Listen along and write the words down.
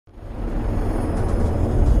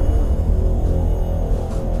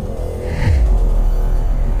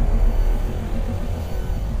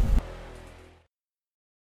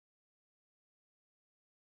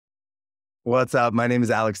What's up? My name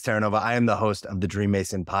is Alex Terranova. I am the host of the Dream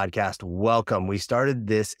Mason podcast. Welcome. We started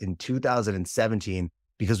this in 2017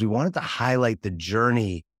 because we wanted to highlight the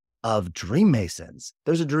journey of Dream Masons.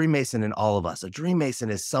 There's a Dream Mason in all of us. A Dream Mason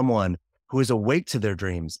is someone who is awake to their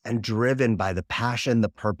dreams and driven by the passion, the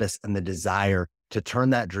purpose, and the desire to turn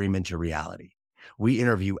that dream into reality. We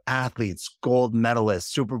interview athletes, gold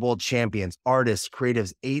medalists, Super Bowl champions, artists,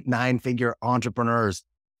 creatives, 8-9-figure entrepreneurs,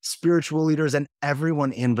 spiritual leaders, and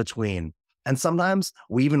everyone in between. And sometimes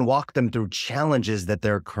we even walk them through challenges that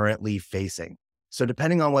they're currently facing. So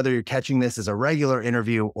depending on whether you're catching this as a regular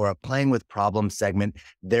interview or a playing with problems segment,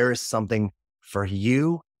 there is something for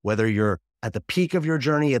you, whether you're at the peak of your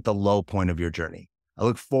journey, at the low point of your journey. I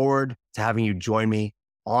look forward to having you join me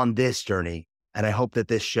on this journey. And I hope that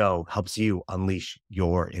this show helps you unleash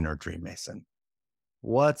your inner Dream Mason.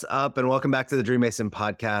 What's up? And welcome back to the Dream Mason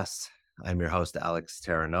podcast. I'm your host, Alex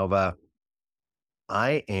Terranova.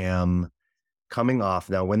 I am coming off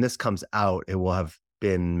now. When this comes out, it will have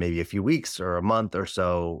been maybe a few weeks or a month or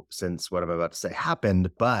so since what I'm about to say happened,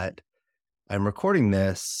 but I'm recording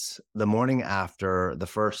this the morning after the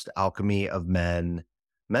first Alchemy of Men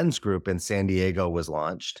men's group in San Diego was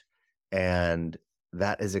launched. And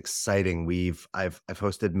that is exciting. I've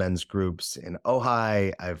hosted men's groups in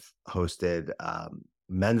Ojai. I've hosted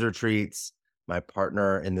men's retreats. My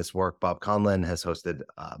partner in this work, Bob Conlon, has hosted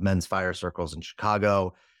men's fire circles in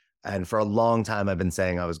Chicago. And for a long time, I've been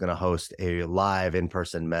saying I was going to host a live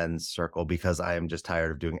in-person men's circle because I am just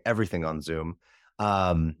tired of doing everything on Zoom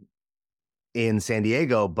in San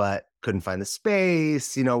Diego, but couldn't find the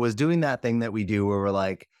space, was doing that thing that we do where we're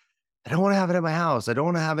like, I don't want to have it at my house. I don't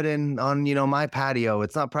want to have it on my patio.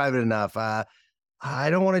 It's not private enough. I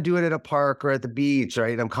don't want to do it at a park or at the beach,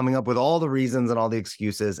 right? I'm coming up with all the reasons and all the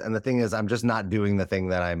excuses. And the thing is, I'm just not doing the thing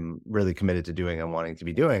that I'm really committed to doing and wanting to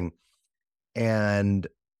be doing. And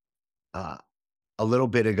a little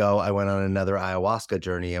bit ago, I went on another ayahuasca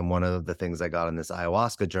journey. And one of the things I got on this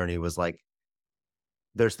ayahuasca journey was like,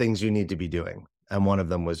 there's things you need to be doing. And one of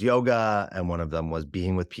them was yoga. And one of them was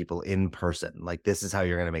being with people in person. Like, this is how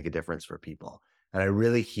you're going to make a difference for people. And I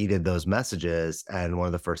really heeded those messages. And one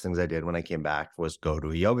of the first things I did when I came back was go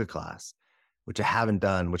to a yoga class, which I haven't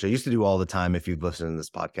done, which I used to do all the time if you've listened to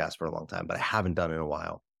this podcast for a long time, but I haven't done in a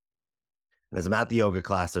while. And as I'm at the yoga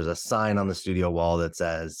class, there's a sign on the studio wall that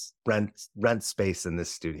says rent space in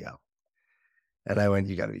this studio. And I went,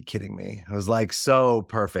 you got to be kidding me. It was like so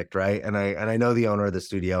perfect, right? And I know the owner of the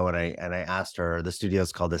studio, and I asked her. The studio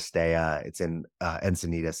is called Estea. It's in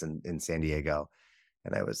Encinitas in San Diego.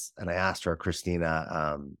 And I asked her,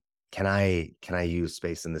 Christina, can I use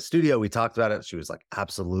space in the studio? We talked about it. She was like,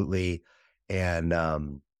 absolutely. And now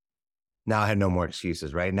I had no more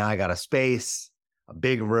excuses, right? Now I got a space, a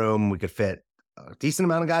big room. We could fit a decent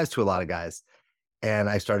amount of guys to a lot of guys. And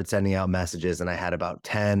I started sending out messages, and I had about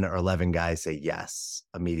 10 or 11 guys say yes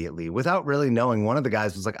immediately without really knowing. One of the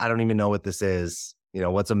guys was like, I don't even know what this is.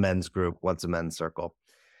 What's a men's group? What's a men's circle?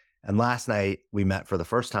 And last night we met for the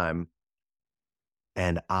first time,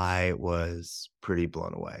 and I was pretty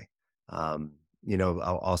blown away.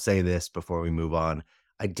 I'll say this before we move on.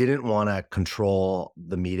 I didn't want to control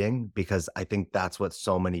the meeting because I think that's what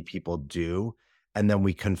so many people do. And then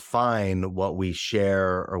we confine what we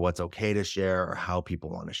share or what's okay to share or how people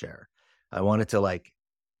want to share. I wanted to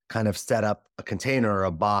kind of set up a container or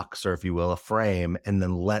a box, or if you will, a frame, and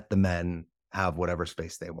then let the men have whatever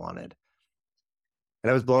space they wanted.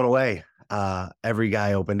 And I was blown away. Every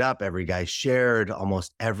guy opened up, every guy shared,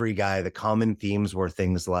 almost every guy. The common themes were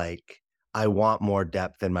things like, I want more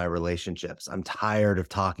depth in my relationships. I'm tired of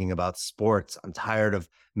talking about sports. I'm tired of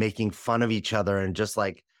making fun of each other and just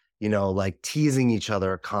teasing each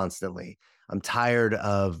other constantly. I'm tired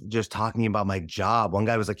of just talking about my job. One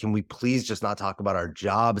guy was like, can we please just not talk about our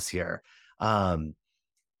jobs here?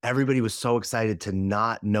 Everybody was so excited to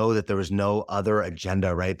not know that there was no other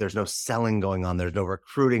agenda, right? There's no selling going on. There's no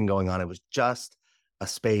recruiting going on. It was just a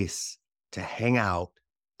space to hang out,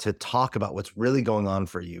 to talk about what's really going on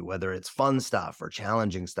for you, whether it's fun stuff or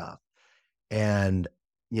challenging stuff. And,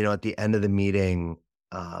 at the end of the meeting,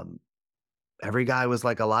 every guy was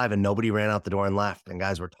like alive, and nobody ran out the door and left. And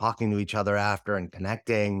guys were talking to each other after and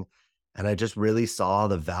connecting. And I just really saw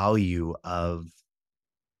the value of,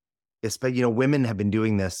 women have been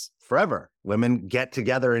doing this forever. Women get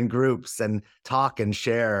together in groups and talk and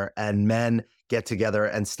share, and men get together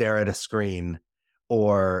and stare at a screen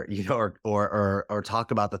or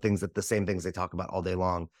talk about the same things they talk about all day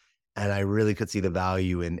long. And I really could see the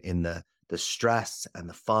value in the stress and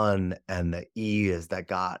the fun and the ease that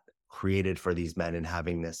got created for these men in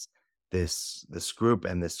having this group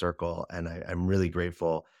and this circle. And I'm really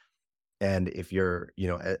grateful. And if you're,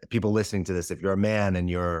 people listening to this, if you're a man and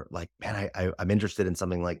you're like, man, I'm interested in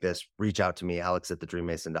something like this, reach out to me,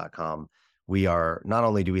 alex@thedreammason.com. We are, not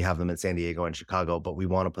only do we have them in San Diego and Chicago, but we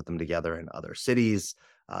want to put them together in other cities.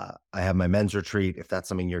 I have my men's retreat. If that's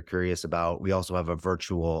something you're curious about, we also have a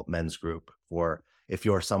virtual men's group for if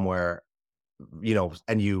you're somewhere,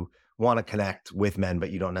 and you want to connect with men,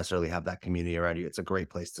 but you don't necessarily have that community around you. It's a great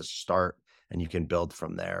place to start and you can build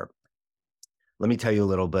from there. Let me tell you a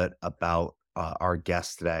little bit about our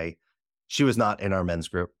guest today. She was not in our men's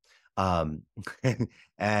group. Um,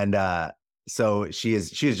 and so she is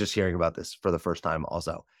just hearing about this for the first time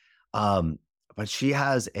also. But she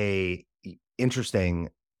has a interesting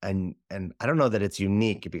and I don't know that it's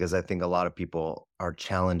unique because I think a lot of people are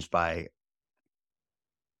challenged by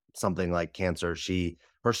something like cancer.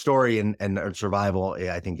 Her story and her survival,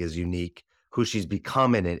 I think, is unique. Who she's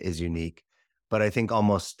become in it is unique. But I think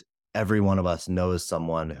almost every one of us knows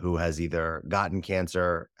someone who has either gotten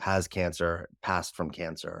cancer, has cancer, passed from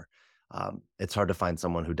cancer. It's hard to find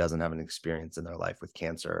someone who doesn't have an experience in their life with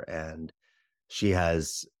cancer. And she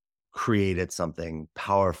has created something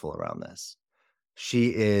powerful around this.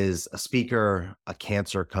 She is a speaker, a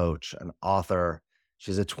cancer coach, an author.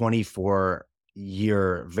 She has a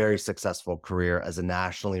 24-year, very successful career as a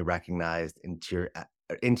nationally recognized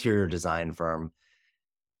interior design firm.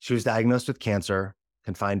 She was diagnosed with cancer,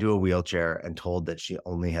 confined to a wheelchair, and told that she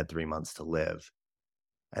only had 3 months to live.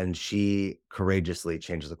 And she courageously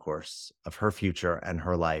changed the course of her future and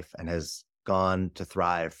her life and has gone to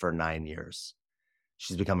thrive for 9 years.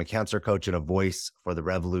 She's become a cancer coach and a voice for the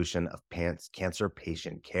revolution of cancer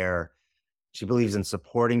patient care. She believes in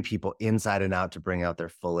supporting people inside and out to bring out their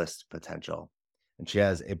fullest potential. And she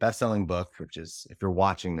has a best-selling book, which is, if you're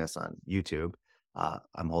watching this on YouTube,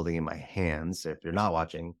 I'm holding in my hands. If you're not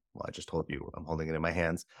watching, well, I just told you I'm holding it in my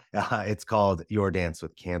hands. It's called Your Dance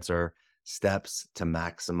with Cancer: Steps to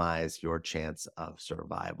Maximize Your Chance of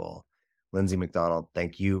Survival. Lindsay McDonell,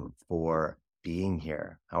 thank you for being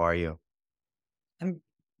here. How are you? I'm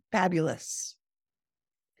fabulous.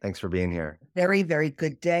 Thanks for being here. Very, very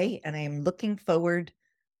good day. And I am looking forward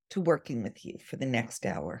to working with you for the next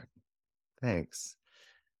hour. Thanks.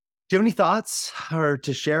 Do you have any thoughts or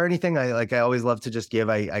to share anything? I always love to just give.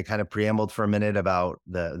 I kind of preambled for a minute about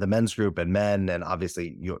the men's group and men, and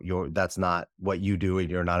obviously you're that's not what you do,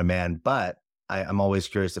 and you're not a man. But I'm always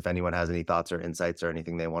curious if anyone has any thoughts or insights or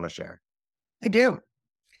anything they want to share. I do.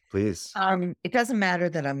 Please. It doesn't matter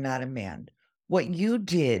that I'm not a man. What you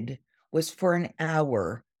did was for an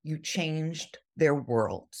hour, you changed their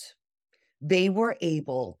worlds. They were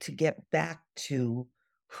able to get back to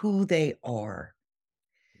who they are.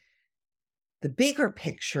 The bigger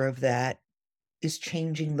picture of that is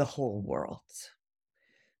changing the whole world.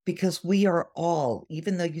 Because we are all,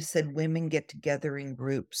 even though you said women get together in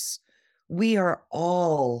groups, we are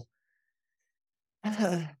all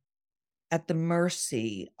at the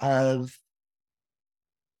mercy of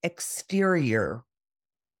exterior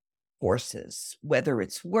forces, whether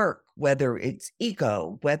it's work, whether it's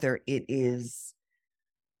ego, whether it is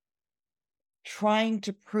trying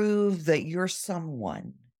to prove that you're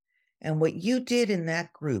someone. And what you did in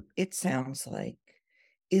that group, it sounds like,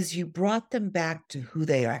 is you brought them back to who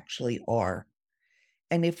they actually are.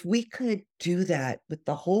 And if we could do that with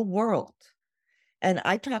the whole world, and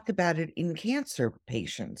I talk about it in cancer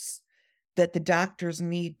patients, that the doctors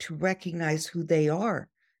need to recognize who they are,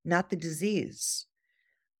 not the disease.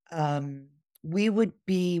 We would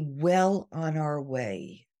be well on our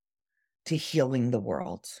way to healing the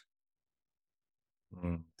world.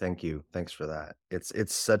 Thank you. Thanks for that.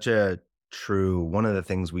 It's such a true one of the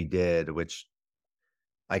things we did, which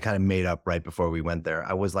I kind of made up right before we went there.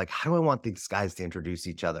 I was like, how do I want these guys to introduce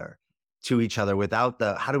each other to each other without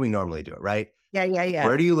the how do we normally do it, right? Yeah.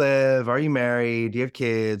 Where do you live? Are you married? Do you have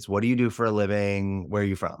kids? What do you do for a living? Where are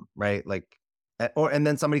you from? Right? Like, and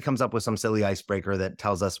then somebody comes up with some silly icebreaker that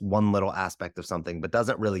tells us one little aspect of something, but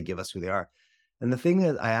doesn't really give us who they are. And the thing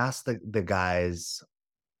is, I asked the guys,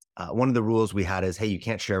 one of the rules we had is, hey, you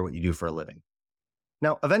can't share what you do for a living.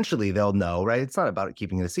 Now, eventually they'll know, right? It's not about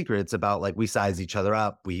keeping it a secret. It's about like we size each other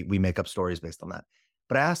up. We make up stories based on that.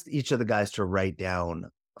 But I asked each of the guys to write down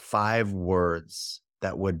 5 words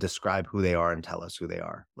that would describe who they are and tell us who they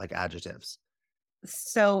are, like adjectives.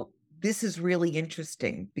 So this is really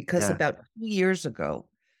interesting because Yeah. about 2 years ago,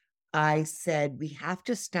 I said we have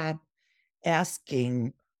to stop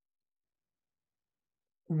asking,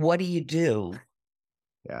 what do you do?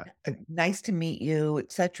 Yeah. Nice to meet you,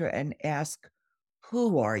 etc., and ask,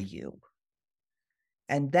 who are you?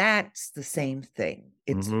 And that's the same thing.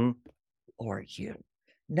 It's Mm-hmm. who are you,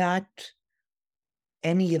 not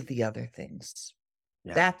any of the other things.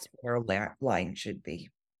 Yeah. That's where a line should be.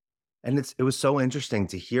 And it was so interesting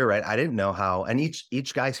to hear, right? I didn't know how, and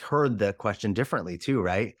each guy's heard the question differently too,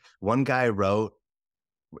 right? One guy wrote,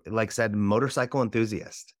 like said, motorcycle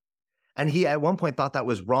enthusiast. And he at one point thought that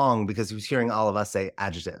was wrong because he was hearing all of us say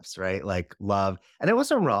adjectives, right? Like love. And it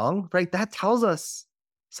wasn't wrong, right? That tells us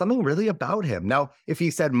something really about him. Now, if he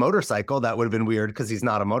said motorcycle, that would have been weird because he's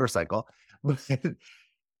not a motorcycle. But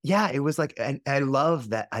yeah, it was like, and I love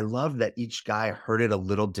that. I love that each guy heard it a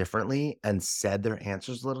little differently and said their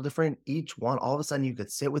answers a little different. Each one, all of a sudden, you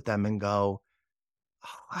could sit with them and go,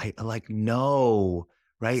 oh, I like, no,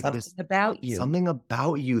 right? This Something about you. something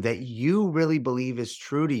about you that you really believe is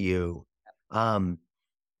true to you. Um,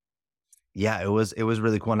 yeah, it was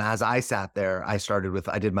really cool. And as I sat there, I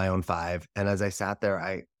did my own 5. And as I sat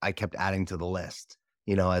there, I kept adding to the list,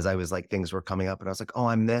 as I was like, things were coming up and I was like, oh,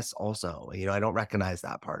 I'm this also. I don't recognize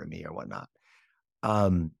that part of me or whatnot.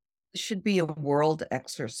 Um, Should be a world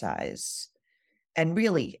exercise. And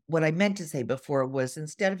really, what I meant to say before was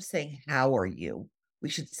instead of saying, how are you? We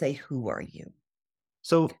should say, who are you?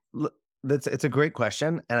 so it's a great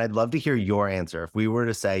question. And I'd love to hear your answer. If we were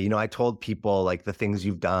to say, I told people like the things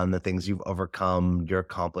you've done, the things you've overcome, your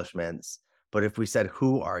accomplishments. But if we said,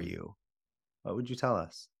 who are you? What would you tell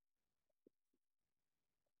us?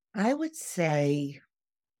 I would say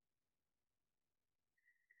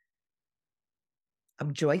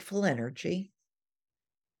I'm joyful energy.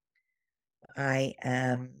 I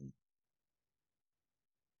am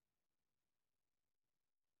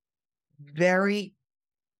very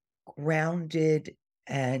grounded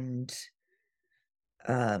and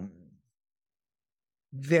um,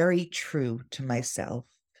 very true to myself.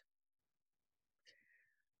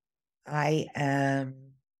 I am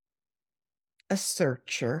a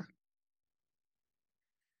searcher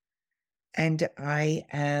and I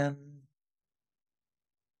am,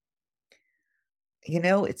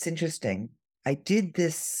 it's interesting. I did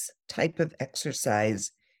this type of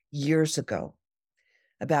exercise years ago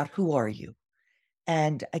about who are you?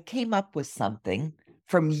 And I came up with something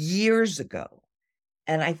from years ago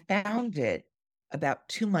and I found it about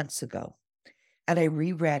 2 months ago and I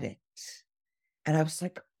reread it. And I was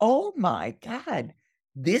like, oh my God,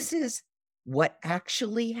 this is what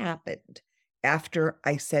actually happened after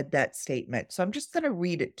I said that statement. So I'm just going to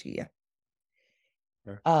read it to you.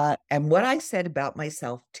 Sure. And what I said about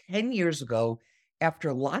myself 10 years ago,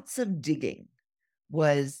 after lots of digging,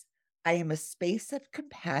 was I am a space of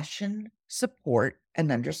compassion, support,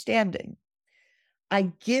 and understanding.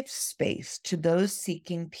 I give space to those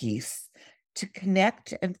seeking peace to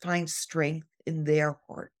connect and find strength in their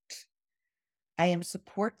heart. I am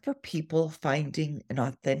support for people finding an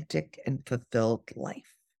authentic and fulfilled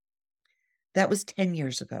life. That was 10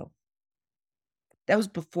 years ago. That was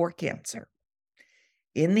before cancer.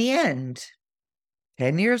 In the end,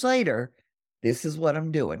 10 years later, this is what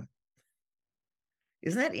I'm doing.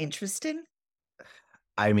 Isn't that interesting?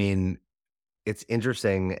 I mean, it's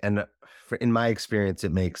interesting. And in my experience,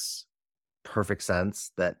 it makes perfect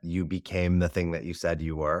sense that you became the thing that you said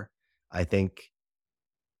you were. I think,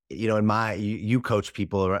 you coach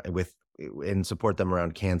people and support them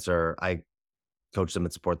around cancer. I coach them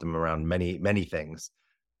and support them around many, many things.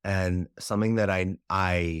 And something that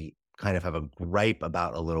I kind of have a gripe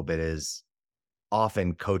about a little bit is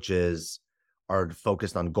often coaches are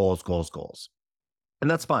focused on goals, goals, goals.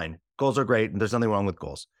 And that's fine. Goals are great. And there's nothing wrong with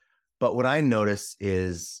goals. But what I notice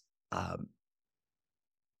is um,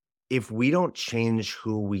 if we don't change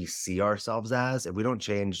who we see ourselves as, if we don't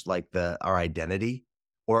change like our identity,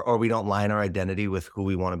 or we don't line our identity with who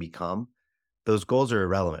we want to become, those goals are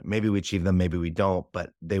irrelevant. Maybe we achieve them, maybe we don't,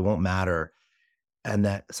 but they won't matter. And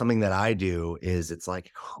that something that I do is it's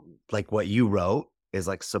like what you wrote is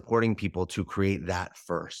like supporting people to create that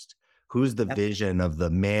first. Who's the Yep. vision of the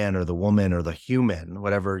man or the woman or the human,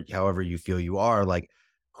 however you feel you are, like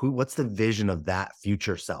what's the vision of that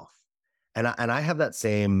future self? And I have that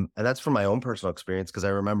same, and that's from my own personal experience because I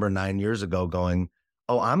remember 9 years ago going,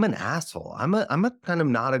 oh, I'm an asshole. I'm a kind of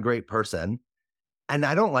not a great person and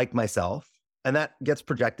I don't like myself. And that gets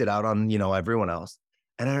projected out on, everyone else.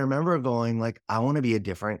 And I remember going like, I want to be a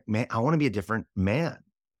different man. I want to be a different man.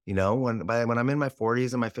 When I'm in my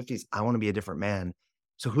 40s and my 50s, I want to be a different man.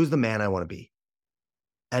 So who's the man I want to be?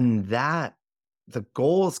 And that the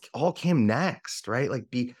goals all came next, right?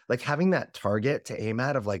 Like be like having that target to aim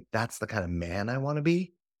at of like, that's the kind of man I want to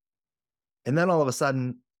be. And then all of a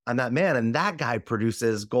sudden, I'm that man. And that guy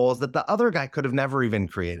produces goals that the other guy could have never even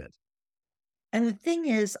created. And the thing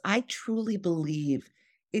is, I truly believe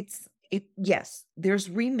yes, there's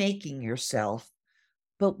remaking yourself,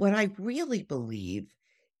 but what I really believe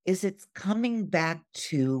is it's coming back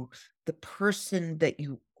to the person that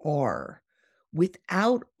you are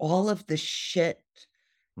without all of the shit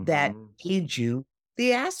that Mhm. made you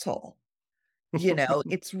the asshole.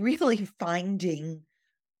 It's really finding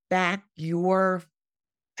back your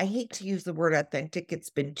I hate to use the word authentic. It's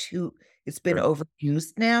been Sure.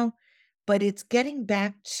 overused now, but it's getting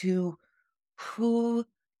back to who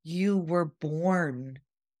you were born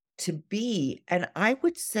to be. And I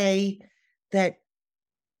would say that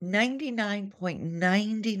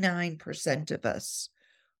 99.99% of us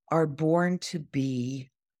are born to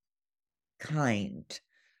be kind,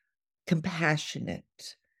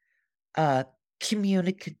 compassionate, uh,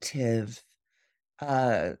 communicative,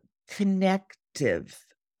 uh, connective.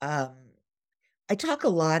 Um, I talk a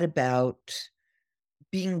lot about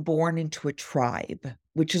being born into a tribe,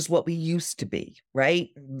 which is what we used to be, right?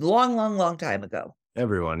 Long, long, long time ago.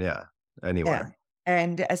 Everyone, yeah, Yeah. anywhere.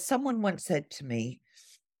 And as someone once said to me,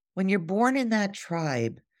 when you're born in that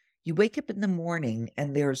tribe, you wake up in the morning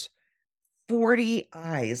and there's 40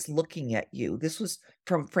 eyes looking at you. This was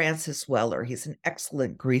from Francis Weller. He's an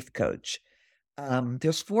excellent grief coach.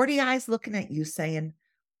 There's 40 eyes looking at you saying,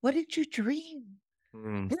 "What did you dream?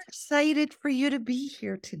 Mm. We're excited for you to be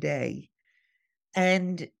here today."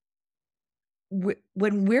 And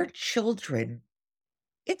when we're children,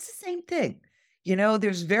 it's the same thing.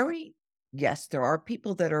 Yes, there are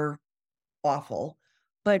people that are awful,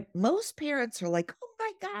 but most parents are like, "Oh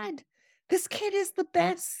my God, this kid is the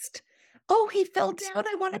best. Oh, he fell down.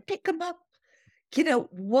 I want to pick him up."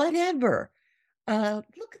 Whatever.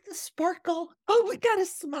 Look at the sparkle. Oh, we got a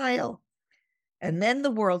smile. And then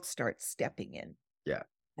the world starts stepping in Yeah.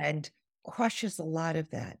 and crushes a lot of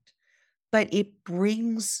that. But it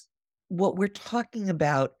brings what we're talking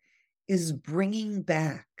about is bringing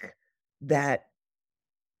back that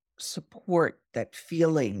support, that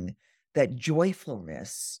feeling, that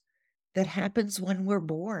joyfulness that happens when we're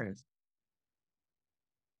born.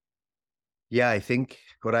 Yeah, I think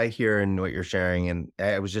what I hear and what you're sharing, and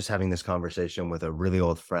I was just having this conversation with a really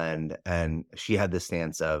old friend, and she had this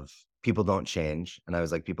stance of people don't change. And I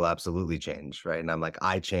was like, people absolutely change, right? And I'm like,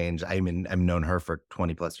 I change. I've known her for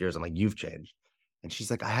 20 plus years. I'm like, you've changed. And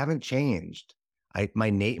she's like, I haven't changed. My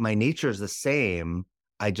nature is the same.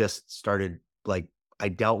 I just started like I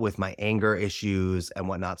dealt with my anger issues and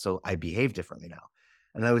whatnot. So I behave differently now.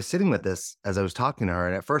 And I was sitting with this as I was talking to her.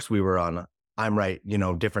 And at first we were on I'm right,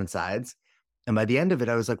 different sides. And by the end of it,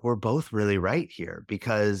 I was like, we're both really right here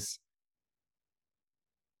because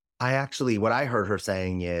what I heard her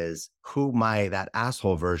saying is that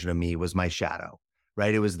asshole version of me was my shadow,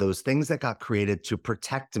 right? It was those things that got created to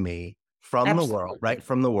protect me from the world, right? Absolutely.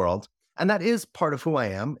 From the world. And that is part of who I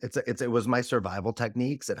am. It was my survival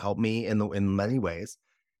techniques. It helped me in many ways.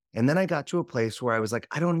 And then I got to a place where I was like,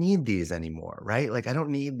 I don't need these anymore, right? Like I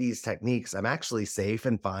don't need these techniques. I'm actually safe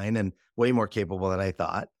and fine and way more capable than I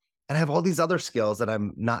thought. And I have all these other skills that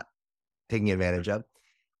I'm not taking advantage of.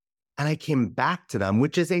 And I came back to them,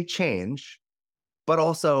 which is a change, but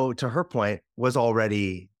also to her point was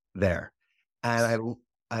already there. And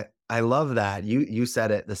I love that. You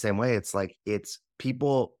said it the same way. It's like it's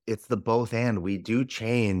the both and we do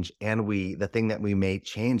change and the thing that we may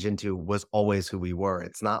change into was always who we were.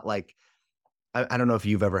 It's not like I don't know if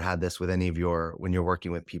you've ever had this with any of when you're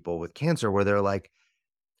working with people with cancer where they're like,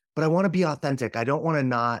 but I want to be authentic. I don't want to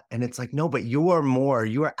not. And it's like, no, but you are more.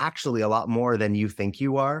 You are actually a lot more than you think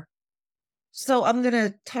you are. So I'm going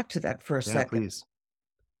to talk to that for a Yeah, second. please.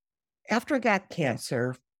 After I got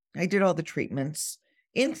cancer, I did all the treatments.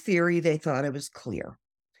 In theory, they thought I was clear.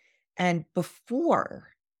 And before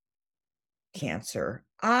cancer,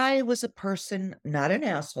 I was a person, not an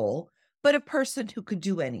asshole, but a person who could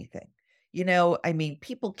do anything.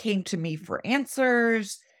 People came to me for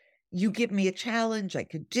answers. You give me a challenge, I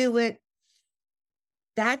could do it.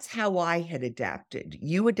 That's how I had adapted.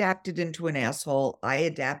 You adapted into an asshole. I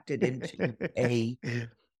adapted into a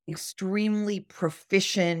extremely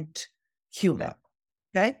proficient Yeah. human.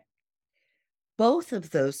 Okay. Both of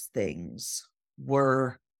those things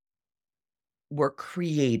were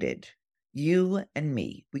created. You and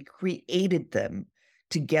me, we created them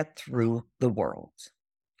to get through the world.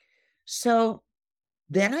 So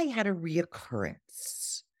then I had a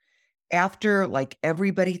reoccurrence. After like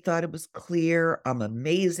everybody thought it was clear, I'm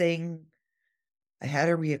amazing. I had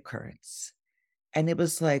a reoccurrence. And it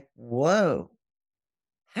was like, whoa,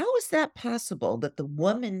 how is that possible that the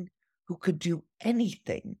woman who could do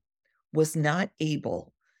anything was not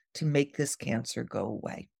able to make this cancer go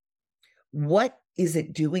away? What is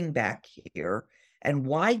it doing back here? And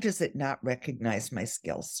why does it not recognize my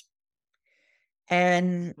skills?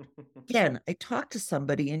 And again, I talked to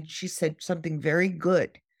somebody and she said something very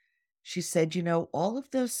good. She said, all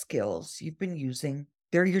of those skills you've been using,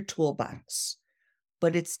 they're your toolbox,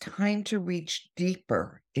 but it's time to reach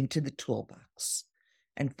deeper into the toolbox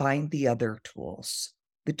and find the other tools,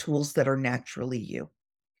 the tools that are naturally you.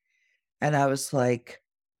 And I was like,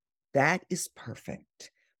 that is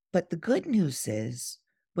perfect. But the good news is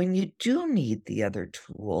when you do need the other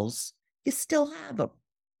tools, you still have them.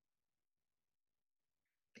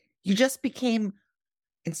 You just became,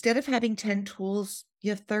 instead of having 10 tools,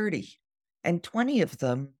 you have 30, and 20 of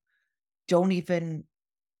them don't even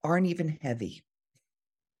aren't even heavy.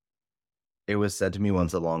 It was said to me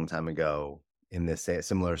once a long time ago in this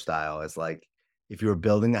similar style as like, if you were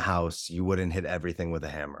building a house, you wouldn't hit everything with a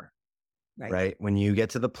hammer, Right. right? When you get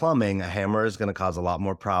to the plumbing, a hammer is going to cause a lot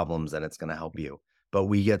more problems than it's going to help you. But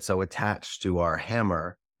we get so attached to our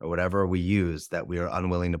hammer or whatever we use that we are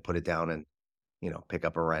unwilling to put it down and, pick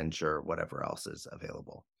up a wrench or whatever else is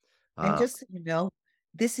available. And Uh, just so you know,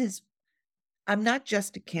 this is I'm not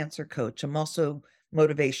just a cancer coach, I'm also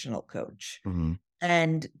motivational coach. mhm.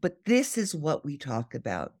 But this is what we talk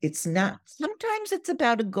about. It's not, sometimes it's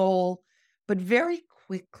about a goal, but very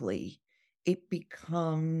quickly it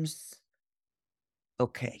becomes,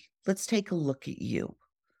 okay, let's take a look at you.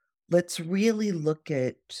 Let's really look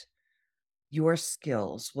at your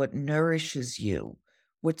skills, what nourishes you,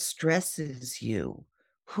 what stresses you,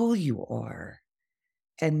 who you are,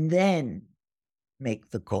 and then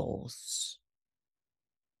make the goals.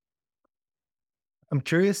 I'm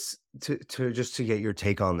curious to just to get your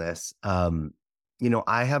take on this.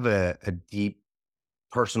 I have a deep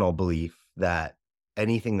personal belief that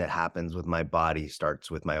anything that happens with my body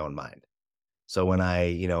starts with my own mind. So when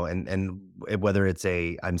I, whether it's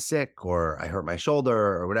I'm sick or I hurt my shoulder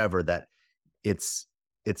or whatever, that it's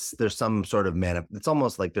there's some sort of it's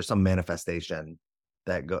almost like there's some manifestation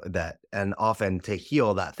and often to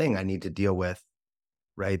heal that thing I need to deal with,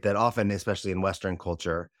 right? That often, especially in Western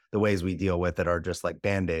culture, the ways we deal with it are just like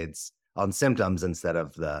band-aids on symptoms instead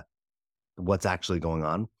of the what's actually going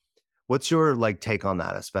on. What's your like take on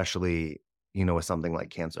that, especially, with something like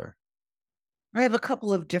cancer? I have a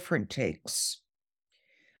couple of different takes.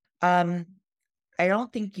 Um, I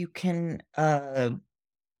don't think you can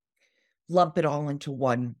lump it all into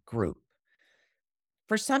one group.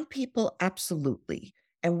 For some people, absolutely.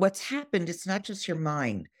 And what's happened, it's not just your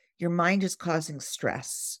mind. Your mind is causing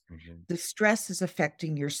stress. Mhm. The stress is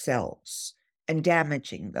affecting your cells and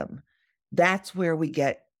damaging them. That's where we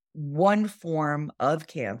get one form of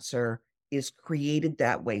cancer is created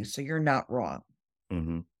that way. So you're not wrong.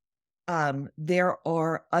 Mhm. There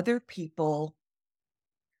are other people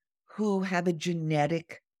who have a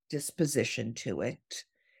genetic disposition to it.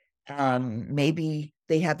 Maybe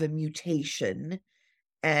they have a mutation.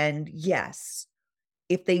 And yes,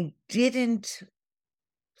 if they didn't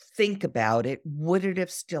think about it, would it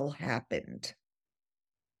have still happened?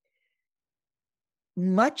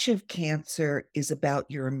 Much of cancer is about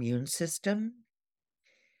your immune system,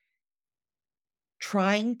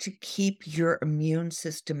 trying to keep your immune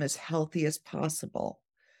system as healthy as possible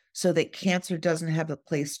so that cancer doesn't have a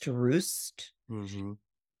place to roost. Mhm.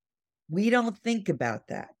 We don't think about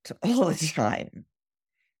that all the time.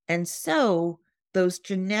 And so those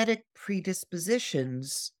genetic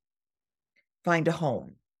predispositions find a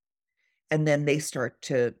home and then they start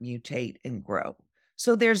to mutate and grow.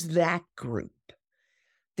 So there's that group.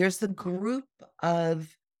 There's the group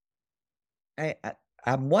of,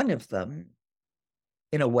 I'm one of them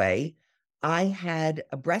in a way. I had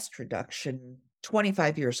a breast reduction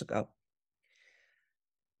 25 years ago.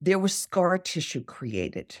 There was scar tissue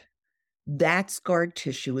created. That scarred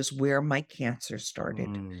tissue is where my cancer started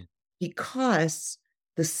Mm. because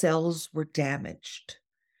the cells were damaged.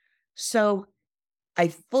 So I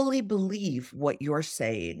fully believe what you're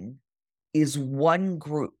saying is one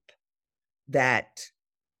group that,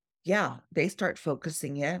 yeah, they start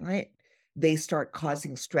focusing in, right? They start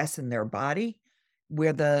causing stress in their body.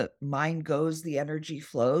 Where the mind goes, the energy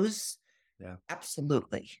flows. Yeah.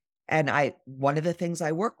 Absolutely. And one of the things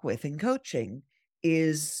I work with in coaching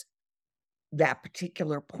is that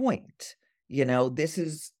particular point. This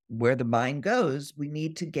is where the mind goes. We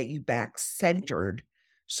need to get you back centered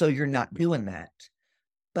so you're not doing that.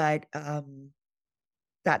 But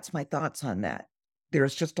that's my thoughts on that.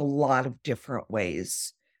 There's just a lot of different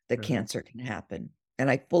ways that Sure. cancer can happen. And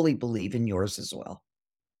I fully believe in yours as well.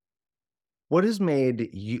 What has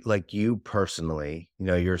made you like you personally,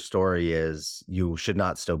 your story is you should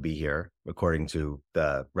not still be here according to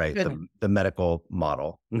the right, Good. the medical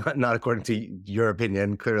model, not according to your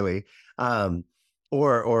opinion, clearly. Um,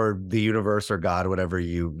 or the universe or God,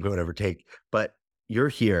 whatever take. But you're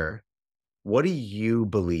here. What do you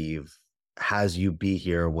believe has you be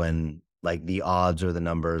here when like the odds or the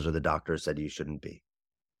numbers or the doctor said you shouldn't be?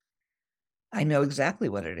 I know exactly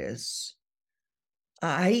what it is.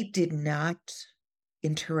 I did not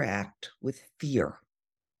interact with fear.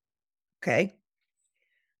 Okay.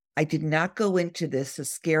 I did not go into this as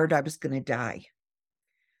scared I was going to die.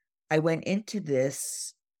 I went into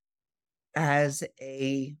this as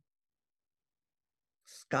a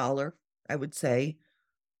scholar, I would say,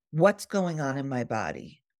 what's going on in my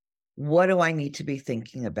body? What do I need to be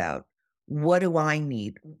thinking about? What do I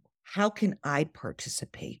need? How can I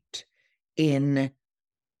participate in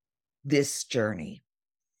this journey?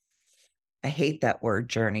 I hate that word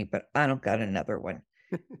journey, but I don't got another one.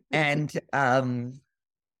 And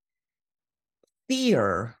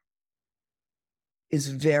fear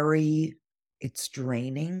is it's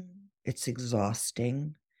draining, it's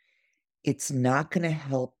exhausting. It's not going to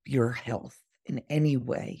help your health in any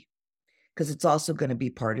way because it's also going to be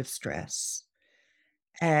part of stress.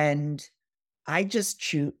 And I just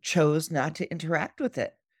chose not to interact with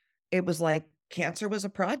it. It was like cancer was a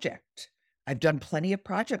project. I've done plenty of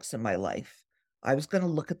projects in my life. I was going to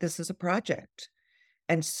look at this as a project.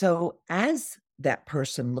 And so, as that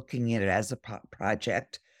person looking at it as a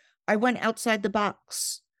project, I went outside the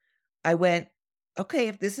box. I went, okay,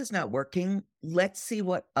 if this is not working, let's see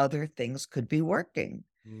what other things could be working.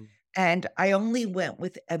 Mm. And I only went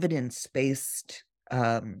with evidence based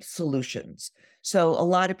solutions. So a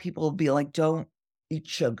lot of people will be like, don't eat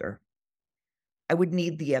sugar. I would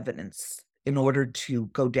need the evidence in order to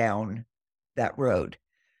go down that road.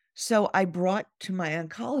 So I brought to my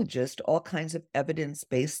oncologist all kinds of evidence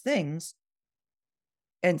based things.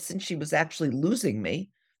 And since she was actually losing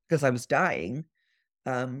me because I was dying,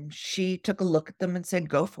 she took a look at them and said,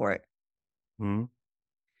 go for it. Mm.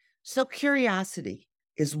 So curiosity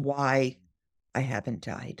is why I haven't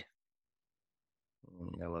died.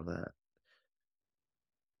 I love that.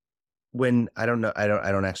 When I don't know, I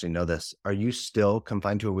don't actually know this. Are you still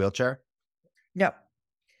confined to a wheelchair? No.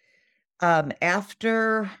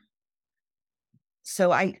 After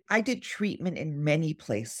so I did treatment in many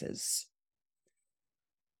places.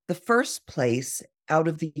 The first place out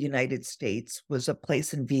of the United States was a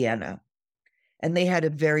place in Vienna, and they had a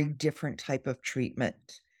very different type of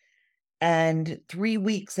treatment. And 3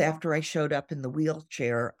 weeks after I showed up in the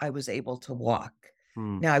wheelchair, I was able to walk.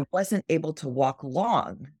 Hmm. Now, I wasn't able to walk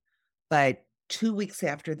long, but 2 weeks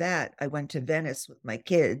after that, I went to Venice with my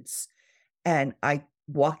kids and I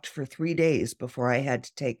walked for 3 days before I had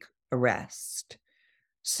to take a rest.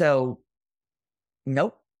 So,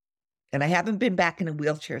 nope. And I haven't been back in a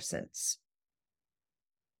wheelchair since.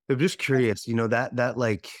 I'm just curious, that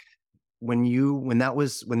like when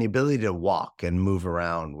the ability to walk and move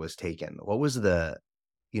around was taken, what was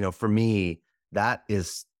for me, that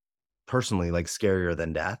is personally like scarier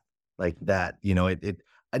than death. Like that, it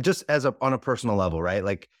just as on a personal level, right?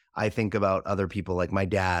 Like I think about other people, like my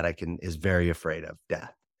dad, is very afraid of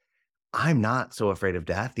death. I'm not so afraid of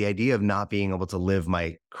death. The idea of not being able to live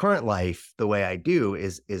my current life the way I do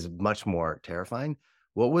is much more terrifying.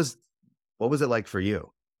 What was what was it like for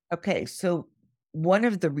you? Okay, so one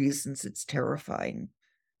of the reasons it's terrifying,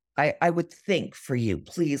 I would think for you,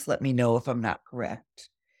 please let me know if I'm not correct,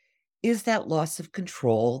 is that loss of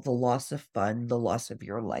control, the loss of fun, the loss of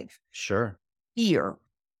your life. Sure. Fear,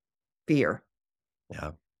 fear.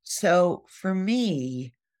 Yeah. So for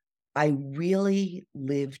me, I really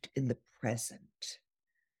lived in the present.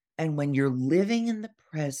 And when you're living in the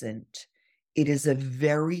present, it is a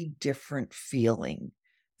very different feeling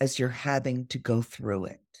as you're having to go through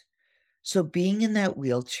it. So being in that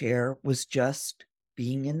wheelchair was just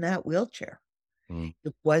being in that wheelchair. Mm.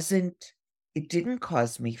 It wasn't, it didn't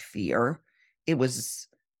cause me fear. It was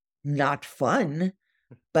not fun,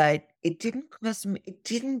 but it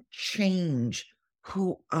didn't change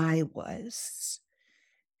who I was.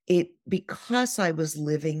 Because I was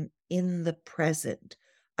living in the present,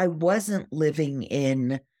 I wasn't living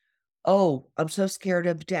in, oh, I'm so scared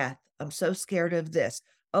of death. I'm so scared of this.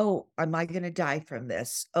 Oh, am I going to die from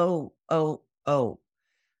this? Oh, oh, oh.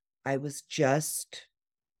 I was just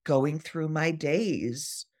going through my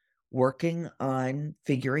days working on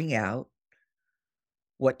figuring out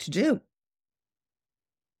what to do.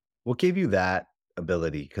 What gave you that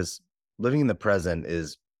ability? Because living in the present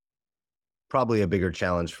is probably a bigger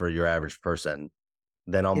challenge for your average person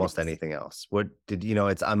than It almost is. anything else. What did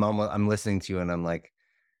it's I'm listening to you and I'm like,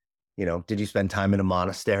 did you spend time in a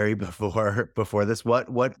monastery before this?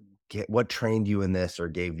 What trained you in this or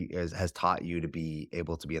gave you has taught you to be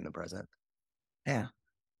able to be in the present? Yeah.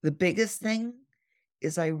 The biggest thing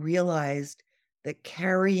is I realized that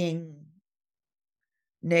carrying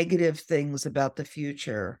negative things about the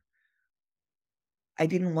future I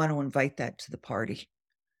didn't want to invite that to the party.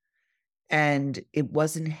 And it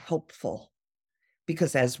wasn't helpful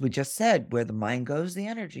because, as we just said, where the mind goes, the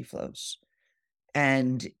energy flows.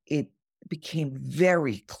 And it became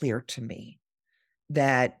very clear to me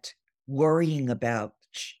that worrying about,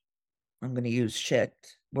 I'm going to use shit,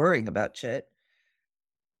 worrying about shit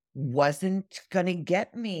wasn't going to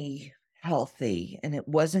get me healthy, and it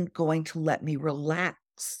wasn't going to let me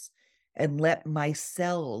relax and let my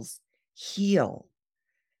cells heal.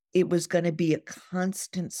 It was going to be a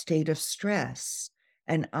constant state of stress.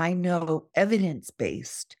 And I know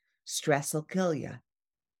evidence-based stress will kill you.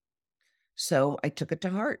 So I took it to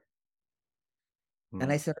heart.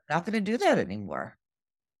 And I Mm. said, I'm not going to do that anymore.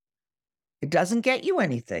 It doesn't get you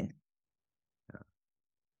anything.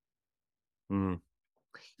 Mm.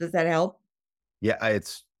 Does that help? Yeah,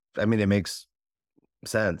 I mean, it makes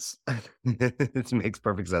sense. It makes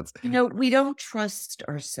perfect sense. We don't trust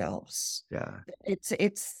ourselves. Yeah. It's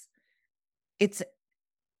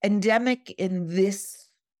endemic in this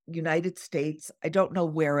United States. I don't know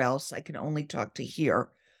where else. I can only talk to here.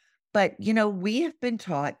 But, we have been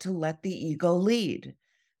taught to let the ego lead,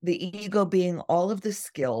 the ego being all of the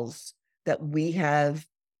skills that we have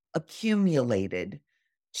accumulated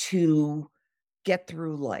to get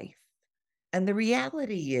through life. And the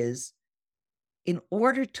reality is, in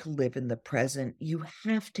order to live in the present, you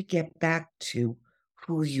have to get back to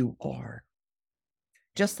who you are,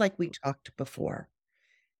 just like we talked before.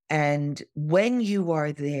 And when you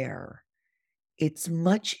are there, it's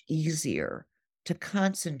much easier to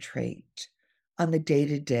concentrate on the day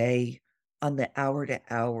to day, on the hour to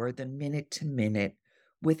hour, the minute to minute,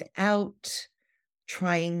 without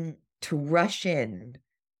trying to rush in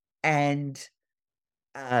and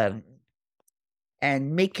um,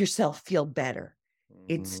 and make yourself feel better.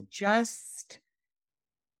 It's Mhm. just,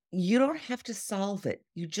 you don't have to solve it.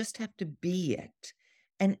 You just have to be it.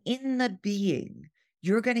 And in the being,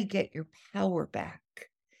 you're going to get your power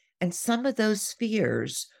back. And some of those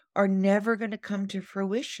fears are never going to come to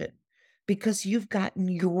fruition because you've gotten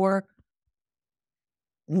your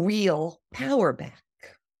real power back.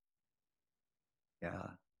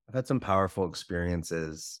 Yeah. I've had some powerful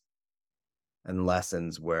experiences and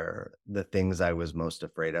lessons where the things I was most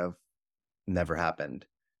afraid of never happened.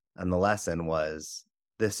 And the lesson was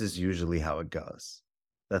this is usually how it goes.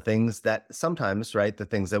 The things that sometimes, right, the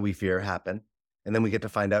things that we fear happen. And then we get to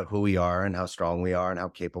find out who we are and how strong we are and how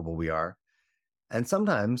capable we are. And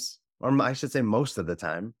sometimes, or I should say most of the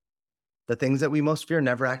time, the things that we most fear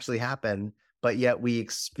never actually happen, but yet we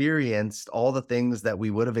experienced all the things that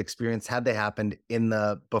we would have experienced had they happened in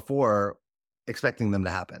the before, expecting them to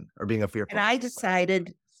happen or being a And fearful. I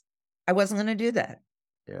decided I wasn't going to do that.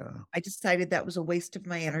 Yeah. I decided that was a waste of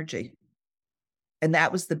my energy. And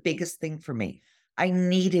that was the biggest thing for me. I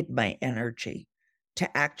needed my energy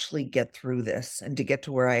to actually get through this and to get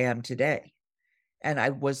to where I am today. And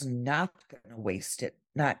I was not going to waste it,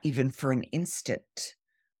 not even for an instant,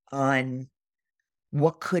 on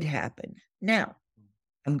what could happen. Now,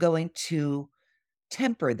 I'm going to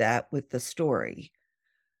temper that with the story.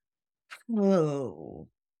 Oh,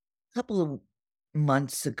 a couple of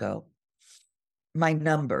months ago, my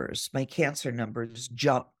cancer numbers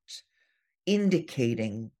jumped,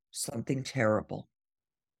 indicating something terrible.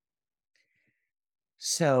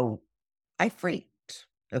 So I freaked.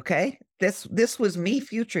 Okay. This was me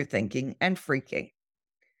future thinking and freaking.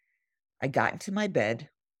 I got into my bed,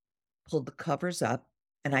 pulled the covers up,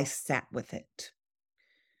 and I sat with it.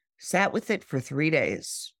 Sat with it for 3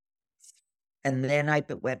 days. And then I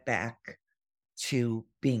went back to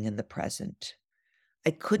being in the present.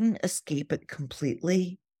 I couldn't escape it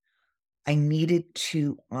completely. I needed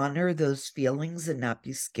to honor those feelings and not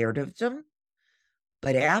be scared of them.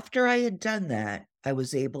 But after I had done that, I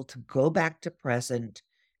was able to go back to present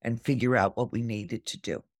and figure out what we needed to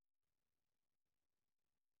do.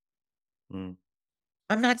 Mm.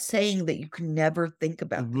 I'm not saying that you can never think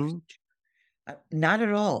about the Mhm. future, not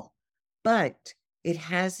at all, but it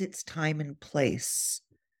has its time and place.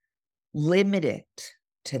 Limit it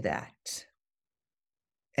to that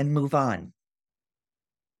and move on.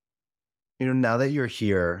 Now that you're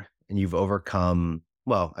here and you've overcome,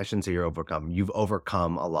 well, I shouldn't say you've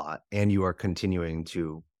overcome a lot and you are continuing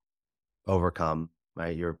to overcome,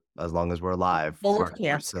 right? You're as long as we're alive, Full of we're still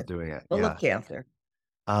cancer, doing it. full of Yeah. cancer.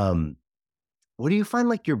 Um, what do you find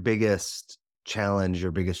like your biggest challenge,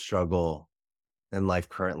 your biggest struggle in life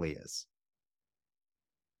currently is?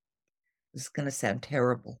 This is going to sound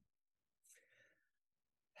terrible.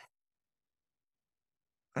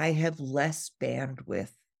 I have less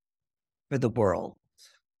bandwidth for the world.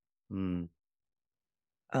 Mm.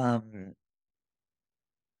 Um,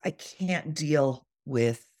 I can't deal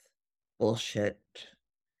with bullshit.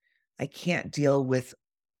 I can't deal with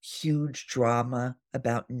huge drama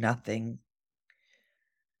about nothing.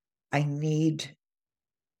 I need,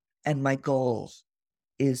 and my goal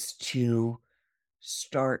is to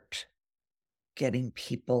start getting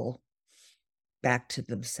people back to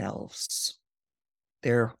themselves,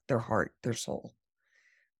 their heart, their soul,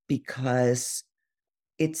 because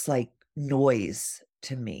it's like noise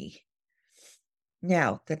to me.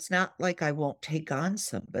 Now, that's not like I won't take on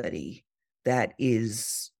somebody that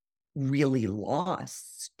is really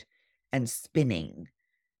lost and spinning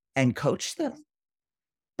and coach them,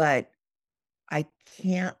 but I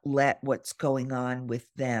can't let what's going on with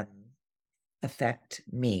them affect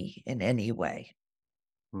me in any way.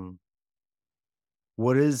 Hmm.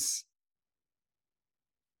 What is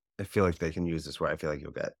I feel like they can use this where I feel like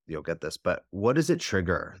you'll get this, but what does it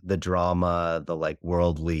trigger? The drama, the like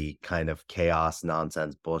worldly kind of chaos,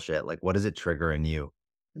 nonsense, bullshit. Like what does it trigger in you?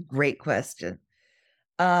 Great question.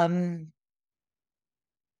 Um,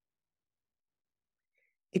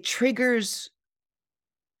 it triggers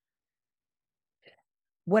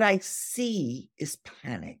what I see is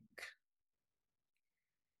panic.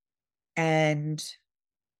 And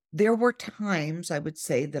there were times I would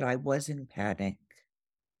say that I was in panic,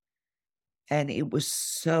 and it was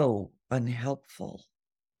so unhelpful.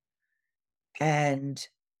 And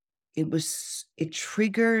it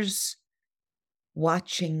triggers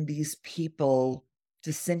watching these people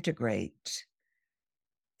disintegrate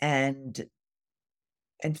and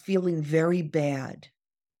feeling very bad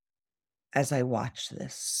as I watch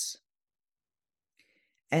this.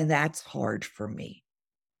 And that's hard for me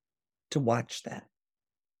to watch that.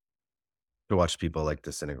 To watch people like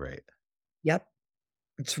disintegrate. Yep.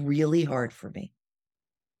 It's really hard for me.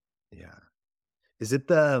 Yeah. Is it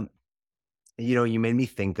you made me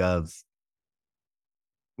think of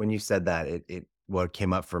when you said that, it what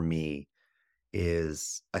came up for me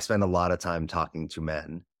is I spend a lot of time talking to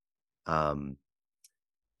men. Um,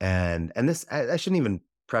 and this I shouldn't even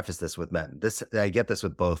preface this with men. This I get this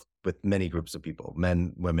with many groups of people,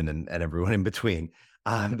 men, women, and everyone in between.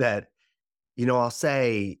 That I'll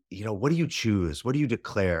say, what do you choose? What do you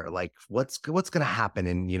declare? Like, what's going to happen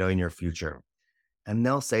in your future? And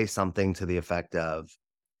they'll say something to the effect of,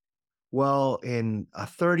 well, in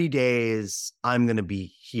 30 days, I'm going to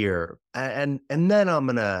be here, and then I'm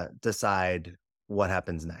going to decide what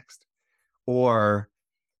happens next. Or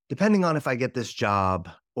depending on if I get this job,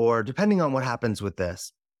 or depending on what happens with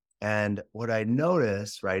this. And what I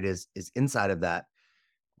notice, right, is inside of that,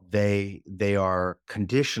 they are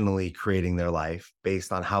conditionally creating their life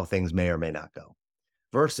based on how things may or may not go.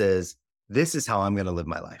 Versus this is how I'm going to live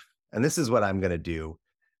my life. And this is what I'm going to do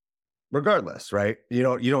regardless, right? You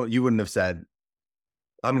wouldn't have said,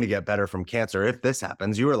 I'm going to get better from cancer if this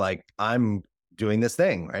happens. You were like, I'm doing this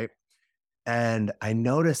thing, right? And I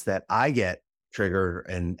noticed that I get triggered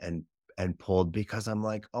and pulled because I'm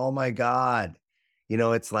like, oh my God.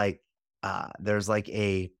 It's like there's like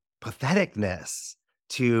a patheticness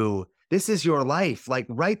to this is your life. Like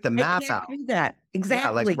write the I map can't out. do that. Yeah,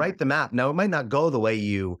 like Exactly. write the map. Now it might not go the way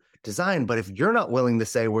you designed, but if you're not willing to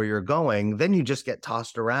say where you're going, then you just get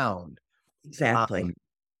tossed around. Exactly. Um,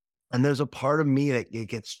 and there's a part of me that it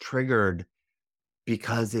gets triggered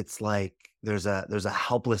because it's like there's a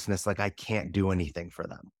helplessness, like I can't do anything for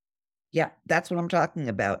them. Yeah, that's what I'm talking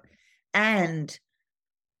about. And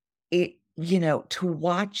to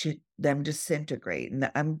watch them disintegrate, and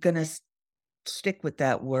I'm going to stick with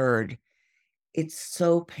that word. It's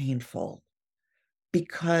so painful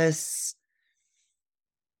because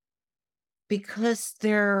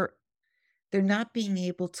they're not being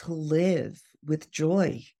able to live with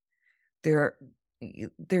joy. They're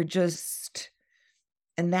they're just,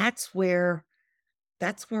 and that's where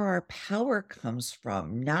our power comes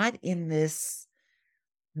from, not in this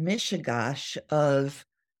mishigash of,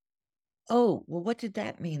 oh, well, what did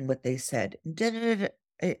that mean, what they said? Da-da-da-da.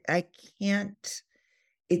 I can't.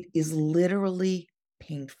 It is literally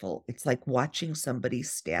painful. It's like watching somebody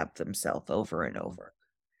stab themselves over and over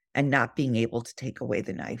and not being able to take away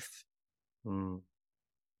the knife. Mm.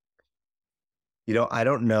 I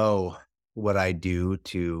don't know what I do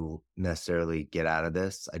to necessarily get out of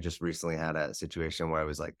this. I just recently had a situation where I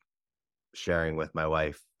was like sharing with my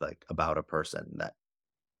wife like about a person that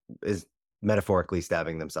is metaphorically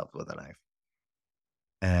stabbing themselves with a knife.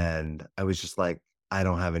 And I was just like, I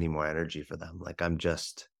don't have any more energy for them. Like I'm gonna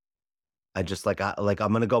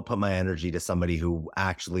go put my energy to somebody who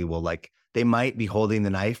actually will like they might be holding the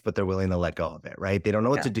knife, but they're willing to let go of it, right? They don't know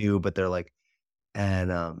what Yeah. to do, but they're like, and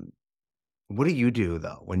What do you do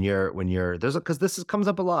though when you're there's a because comes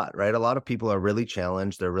up a lot, right? A lot of people are really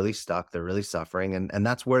challenged, they're really stuck, they're really suffering, and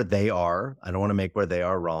that's where they are. I don't wanna make where they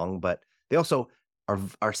are wrong, but they also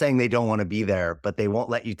are saying they don't wanna be there, but they won't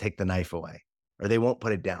let you take the knife away, or they won't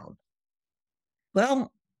put it down.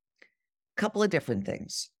 Well, a couple of different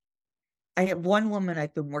things. I have one woman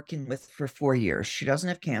I've been working with for 4 years. She doesn't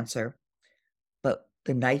have cancer, but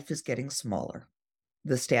the knife is getting smaller.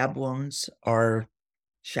 The stab wounds are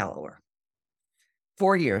shallower.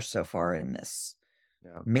 4 years so far in this.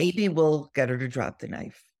 Yeah. Maybe we'll get her to drop the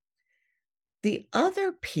knife. The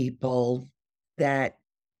other people that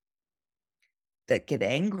get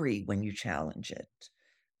angry when you challenge it,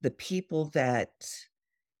 the people that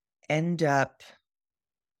end up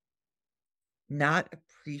not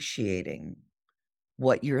appreciating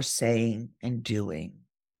what you're saying and doing,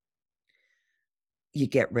 you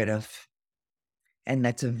get rid of. And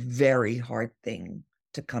that's a very hard thing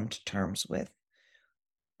to come to terms with.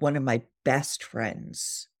 One of my best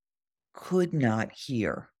friends could not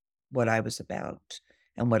hear what I was about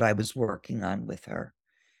and what I was working on with her.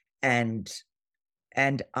 And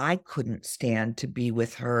I couldn't stand to be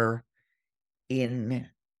with her in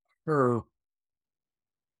her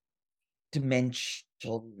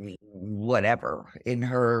dimensional whatever, in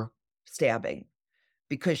her stabbing,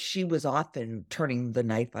 because she was often turning the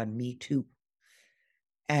knife on me too.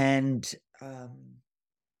 And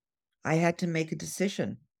I had to make a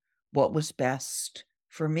decision what was best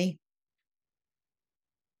for me.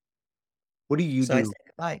 What do you So I do? said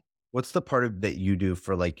goodbye. What's the part of that you do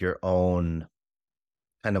for, like, your own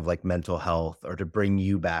kind of, like, mental health or to bring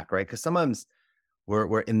you back, right? Because sometimes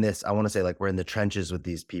we're in this I wanna say, like, we're in the trenches with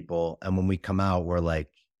these people, and when we come out, we're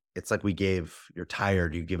like it's like we gave you're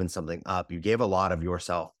tired, you've given something up, you gave a lot of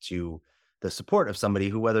yourself to the support of somebody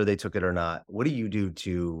who whether they took it or not. What do you do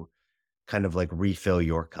to kind of, like, refill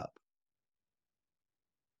your cup?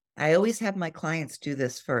 I always have my clients do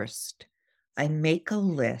this first. I make a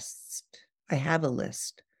list. I have a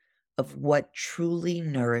list of what truly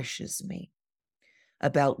nourishes me,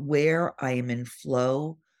 about where I am in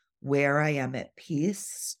flow, where I am at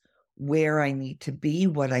peace, where I need to be,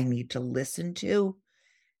 what I need to listen to.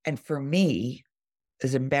 And for me,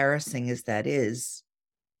 as embarrassing as that is,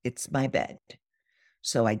 it's my bed.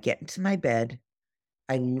 So I get into my bed,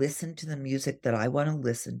 I listen to the music that I want to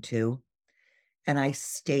listen to, and I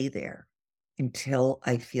stay there until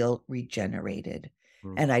I feel regenerated.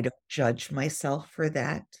 Mm. And I don't judge myself for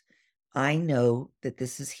that. I know that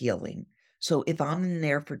this is healing. So if I'm in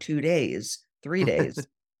there for 2 days, 3 days,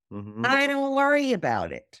 Mhm. I don't worry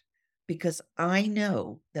about it because I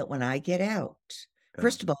know that when I get out, Yeah.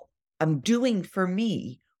 first of all, I'm doing for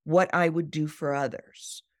me what I would do for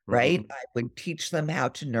others, right? Mhm. I would teach them how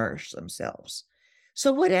to nourish themselves.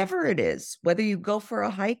 So, whatever it is, whether you go for a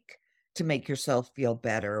hike to make yourself feel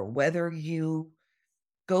better, whether you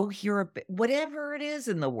go hear a bit, whatever it is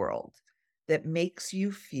in the world that makes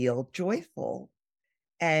you feel joyful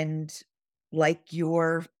and like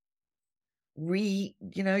you're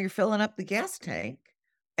filling up the gas tank,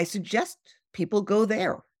 I suggest people go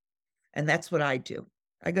there, and that's what I do.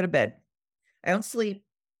 I go to bed. I don't sleep.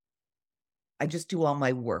 I just do all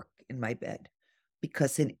my work in my bed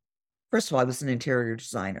because first of all, I was an interior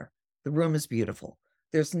designer. The room is beautiful.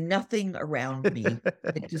 There's nothing around me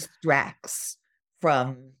that distracts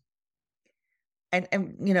from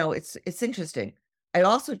it's interesting. I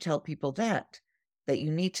also tell people that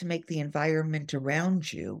you need to make the environment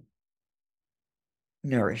around you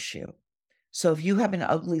nourish you. So if you have an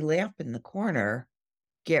ugly lamp in the corner,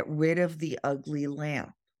 get rid of the ugly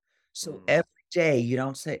lamp. So Mm. every day you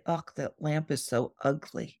don't say, "Oh, that lamp is so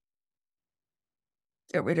ugly."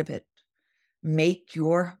 Get rid of it. Make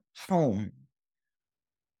your home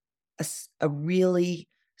a really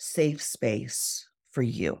safe space for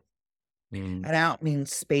you. Mm. And I don't mean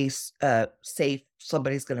space, safe,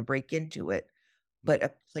 somebody's gonna break into it, but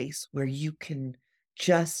a place where you can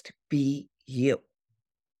just be you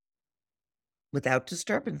without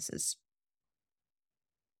disturbances.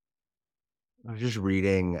 I was just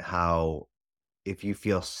reading how if you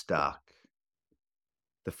feel stuck,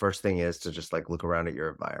 the first thing is to just, like, look around at your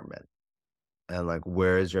environment and, like,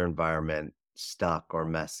 where is your environment stuck or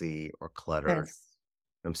messy or cluttered? Yes.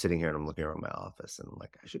 I'm sitting here and I'm looking around my office and I'm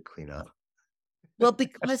like, "I should clean up." Well,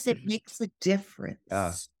 because it makes a Yeah.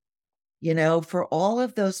 difference, for all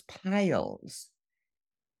of those piles.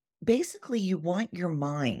 Basically, you want your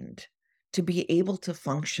mind to be able to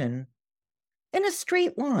function in a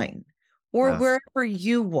straight line or Yeah. wherever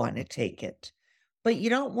you want to take it, but you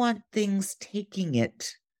don't want things taking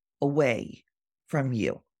it away from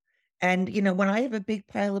you. And, when I have a big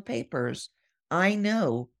pile of papers, I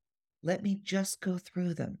know Let me just go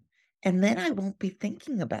through them. And then I won't be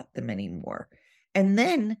thinking about them anymore. And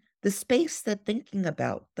then the space that thinking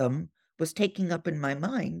about them was taking up in my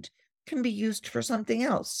mind can be used for something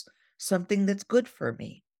else, something that's good for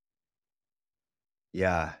me.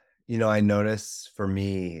 Yeah. I notice for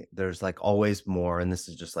me, there's like always more, and this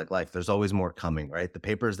is just like life. There's always more coming, right? The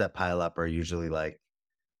papers that pile up are usually like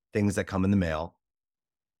things that come in the mail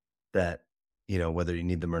that, whether you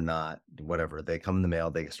need them or not, whatever, they come in the mail,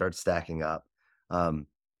 they start stacking up. Um,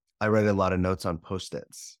 I write a lot of notes on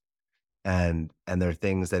Post-its, and there are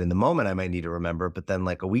things that in the moment I might need to remember, but then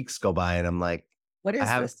like a weeks go by and I'm like, What I is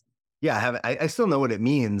haven't, this? yeah, I haven't, I still know what it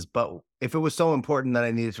means, but if it was so important that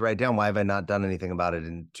I needed to write down, why have I not done anything about it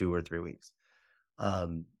in 2 or 3 weeks?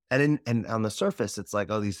 And on the surface, it's like,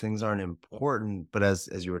 oh, these things aren't important. But as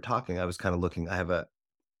you were talking, I was kind of looking.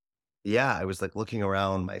 Yeah, I was like looking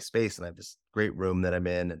around my space, and I have this great room that I'm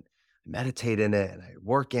in, and I meditate in it, and I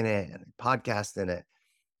work in it, and I podcast in it,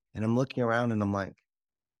 and I'm looking around, and I'm like,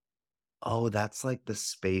 oh, that's like the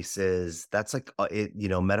spaces. That's like it,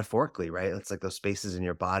 metaphorically, right? It's like those spaces in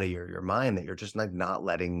your body or your mind that you're just like not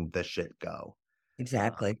letting the shit go.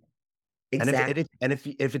 Exactly. And if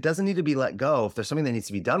Exactly. if it doesn't need to be let go, if there's something that needs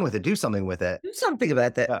to be done with it, do something with it. Do something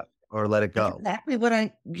about that. Yeah, or let it That's go. exactly what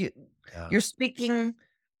Yeah, you're speaking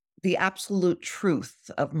the absolute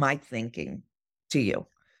truth of my thinking to you,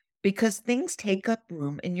 because things take up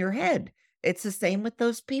room in your head. It's the same with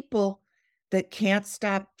those people that can't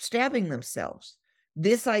stop stabbing themselves.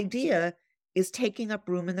 This idea is taking up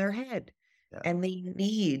room in their head, yeah, and they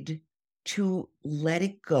need to let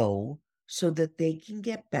it go so that they can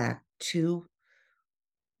get back to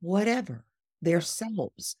whatever, their yeah.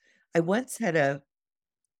 selves. I once had a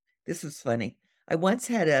this is funny. I once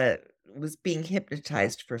had a was being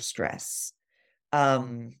hypnotized for stress.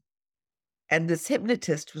 Um, and this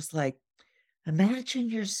hypnotist was like, "Imagine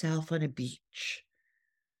yourself on a beach."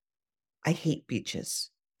 I hate beaches.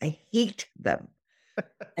 I hate them.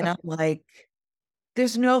 And I'm like,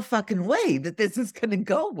 "There's no fucking way that this is gonna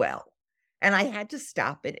go well." And I had to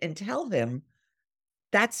stop it and tell him,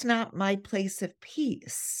 "That's not my place of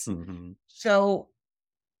peace." Mhm, So,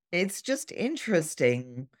 it's just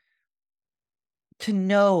interesting to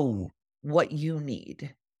know what you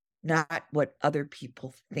need, not what other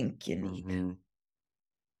people think you need. mhm.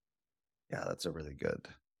 Yeah, that is a really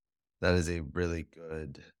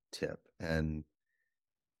good tip, and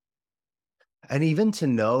even to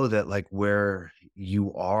know that, like, where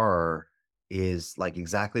you are is, like,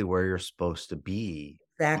 exactly where you're supposed to be,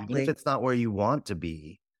 even if Exactly. it's not where you want to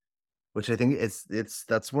be, which I think it's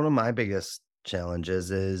that's one of my biggest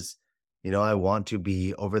challenges is, I want to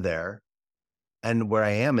be over there, and where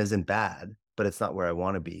I am isn't bad, but it's not where I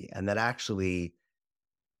wanna be, and that actually,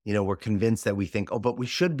 we're convinced that we think, "Oh, but we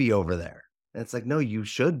should be over there." And it's like, "No, you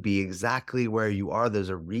should be exactly where you are. There's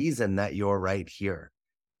a reason that you're right here.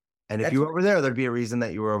 And if you That's were over there, there'd be a reason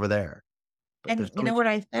that you were over there." But and there's you so know many. what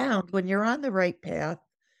I found? When you're on the right path,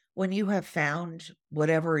 when you have found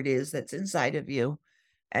whatever it is that's inside of you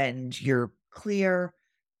and you're clear,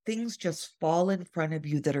 things just fall in front of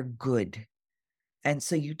you that are good. And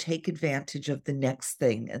so you take advantage of the next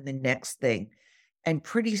thing and the next thing. And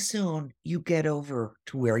pretty soon you get over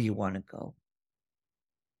to where you want to go.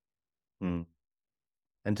 Mm.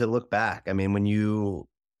 And to look back, I mean,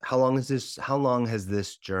 how long has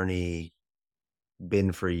this journey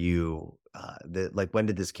been for you? Like, when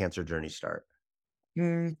did this cancer journey start?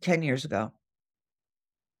 10 years ago.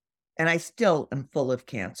 And I still am full of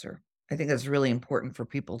cancer. I think that's really important for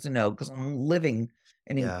people to know because I'm living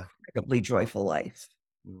an Yeah. incredibly joyful life.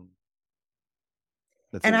 Mm.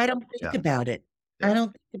 That's And I incredible. don't think Yeah. about it. I Yeah.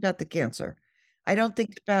 don't think about the cancer. I don't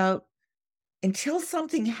think about until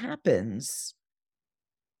something happens,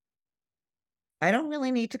 I don't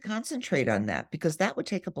really need to concentrate on that because that would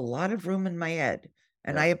take up a lot of room in my head,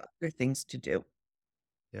 and Yeah. I have other things to do.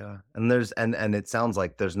 Yeah. And it sounds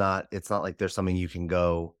like it's not like there's something you can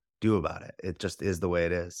go do about it. It just is the way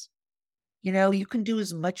it is. You can do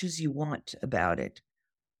as much as you want about it,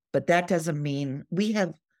 but that doesn't mean we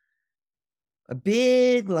have a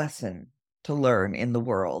big lesson to learn in the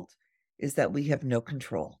world is that we have no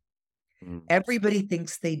control. Mm. Everybody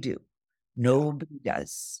thinks they do. Yeah. Nobody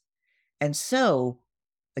does. And so,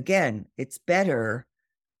 again, it's better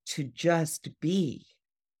to just be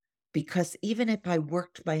because even if I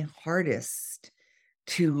worked my hardest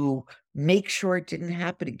to make sure it didn't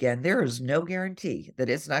happen again, there is no guarantee that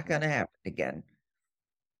it's not going to happen again.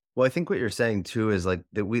 Well, I think what you're saying too is like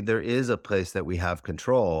that there is a place that we have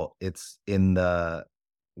control. It's in the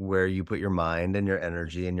where you put your mind and your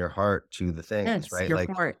energy and your heart to the things, Yes, right? your Like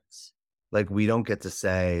hearts. we don't get to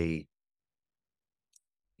say,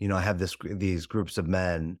 I have these groups of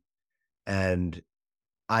men, and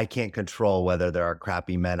I can't control whether there are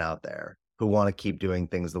crappy men out there who want to keep doing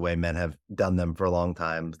things the way men have done them for a long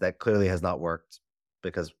time. That clearly has not worked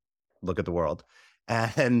because look at the world.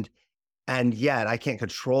 And and yet I can't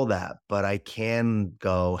control that, but I can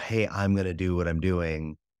go, "Hey, I'm gonna do what I'm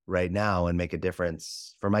doing right now and make a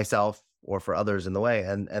difference for myself or for others in the way."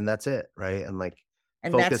 And that's it, right? And like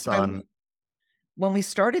And that's focus why on when we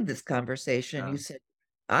started this conversation, yeah,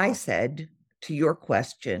 I said to your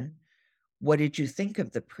question, "What did you think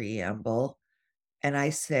of the preamble?" And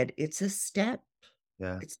I said, "It's a step.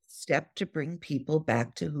 yeah. It's a step to bring people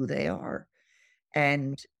back to who they are."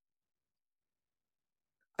 And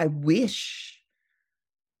I wish,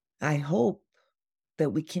 I hope that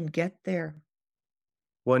we can get there.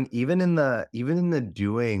 Well, and even in the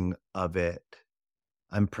doing of it,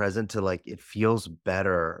 I'm present to like it feels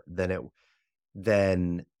better than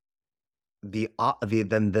than the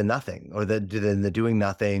nothing or than the doing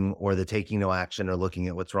nothing or the taking no action or looking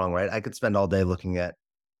at what's wrong, right? I could spend all day looking at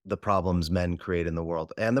the problems men create in the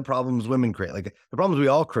world and the problems women create, like the problems we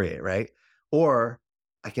all create, right? Or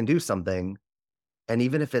I can do something, and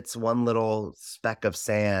even if it's one little speck of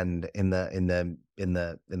sand in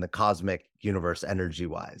the cosmic universe energy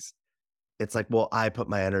wise, it's like, well, I put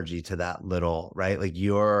my energy to that little, right? Like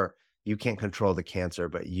you can't control the cancer,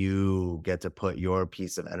 but you get to put your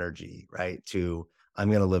piece of energy, right? To I'm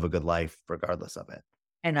going to live a good life regardless of it.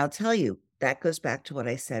 And I'll tell you, that goes back to what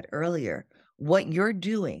I said earlier. What you're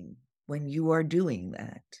doing when you are doing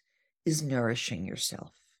that is nourishing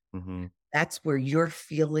yourself. Hmm. That's where you're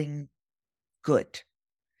feeling good.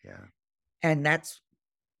 Yeah. And that's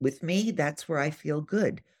with me, that's where I feel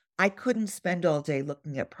good. I couldn't spend all day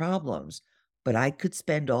looking at problems, but I could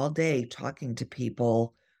spend all day talking to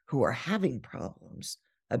people who are having problems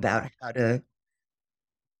Mhm. about how to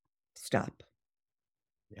stop.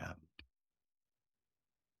 Yeah.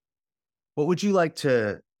 What would you like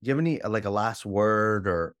to do you have any like a last word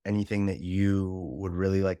or anything that you would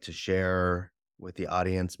really like to share with the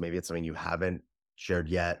audience? Maybe it's something you haven't shared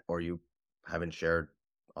yet or you haven't shared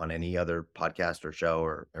on any other podcast or show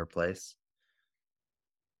or place.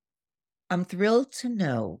 I'm thrilled to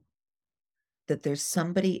know that there's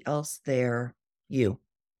somebody else there, you,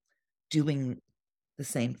 doing the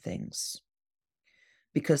same things.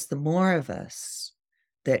 Because the more of us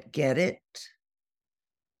that get it,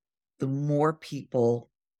 the more people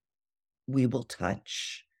we will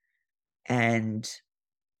touch and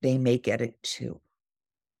they may get it too.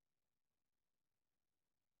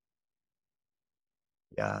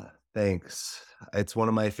 Yeah, thanks. It's one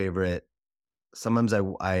of my favorite. Sometimes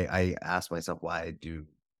I ask myself why I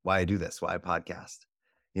do this, why I podcast.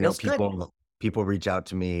 Feels good. People reach out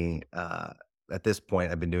to me. At this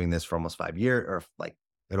point, I've been doing this for almost 5 years, or like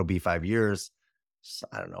it'll be 5 years.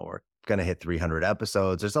 I don't know. We're gonna hit 300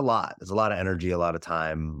 episodes. There's a lot. There's a lot of energy, a lot of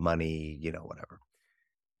time, money, whatever.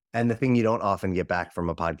 And the thing you don't often get back from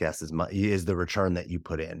a podcast is the return that you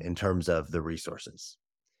put in terms of the resources.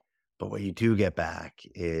 But what you do get back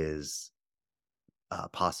is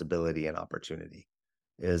possibility and opportunity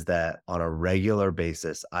is that on a regular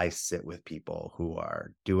basis, I sit with people who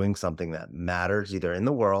are doing something that matters either in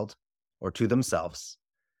the world or to themselves.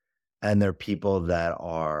 And they're people that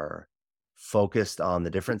are focused on the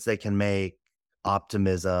difference they can make,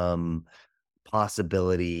 optimism,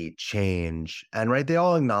 possibility, change. And right, they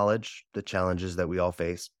all acknowledge the challenges that we all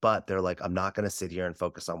face, but they're like, I'm not going to sit here and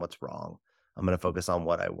focus on what's wrong. I'm going to focus on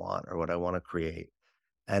what I want or what I want to create.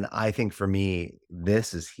 And I think for me,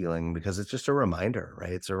 this is healing because it's just a reminder,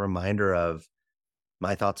 right? It's a reminder of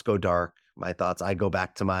my thoughts go dark. I go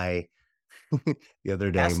back to my the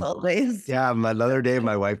other day. As always. Yeah, another day,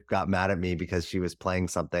 my wife got mad at me because she was playing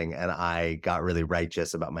something and I got really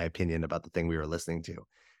righteous about my opinion about the thing we were listening to.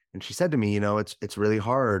 And she said to me, it's really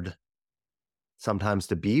hard sometimes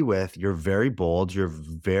to be with. You're very bold, you're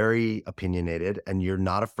very opinionated, and you're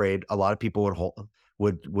not afraid. A lot of people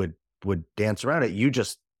would dance around it. You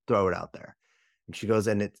just throw it out there. And she goes,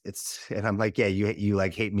 and and I'm like, yeah, you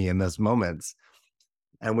like hate me in those moments.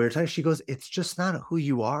 And we were talking, she goes, it's just not who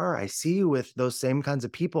you are. I see you with those same kinds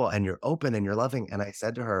of people and you're open and you're loving. And I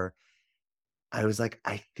said to her, I was like,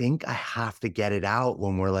 I think I have to get it out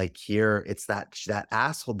when we're like here. It's that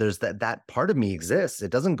asshole. There's that part of me exists.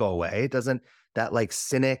 It doesn't go away. It doesn't that like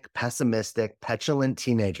cynic, pessimistic, petulant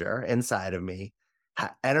teenager inside of me.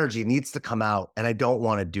 Energy needs to come out, and I don't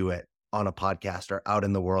want to do it on a podcast or out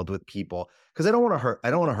in the world with people because I don't want to hurt.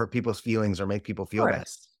 I don't want to hurt people's feelings or make people Of feel bad.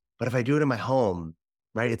 course. But if I do it in my home,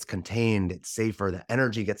 right, it's contained. It's safer. The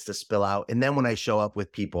energy gets to spill out, and then when I show up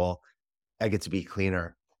with people, I get to be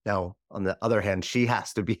cleaner. Now, on the other hand, she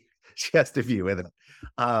has to be. She has to be with it.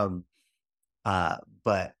 Um,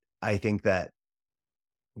 but I think that,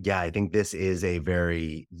 yeah, I think this is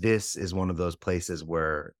one of those places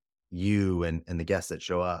where you and the guests that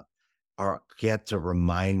show up get to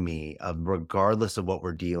remind me of, regardless of what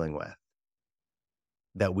we're dealing with,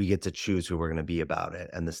 that we get to choose who we're going to be about it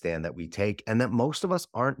and the stand that we take. And that most of us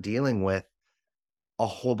aren't dealing with a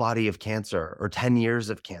whole body of cancer or 10 years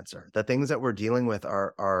of cancer. The things that we're dealing with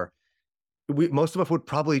most of us would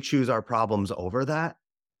probably choose our problems over that.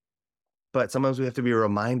 But sometimes we have to be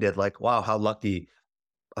reminded, like, wow, how lucky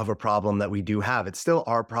of a problem that we do have. It's still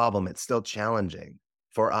our problem. It's still challenging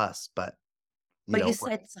for us, but But you we're,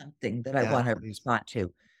 said something that I yeah, wanna please. respond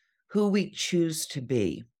to, who we choose to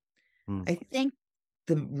be. Mm, I think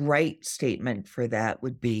the right statement for that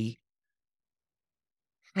would be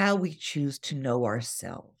how we choose to know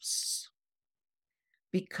ourselves.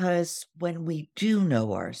 Because when we do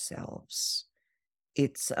know ourselves,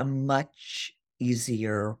 it's a much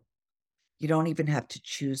easier you don't even have to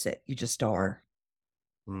choose it, you just are.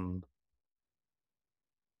 mm.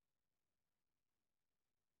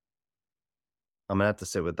 I'm gonna have to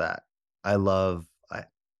sit with that. I love I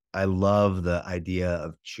I love the idea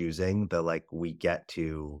of choosing the, like, we get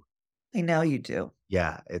to, I know you do.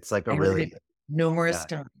 yeah, it's like a I heard it really, numerous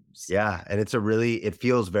yeah. times. Yeah, and it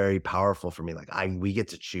feels very powerful for me, like, we get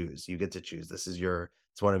to choose, you get to choose,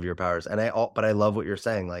 it's one of your powers, and but I love what you're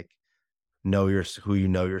saying, like, who you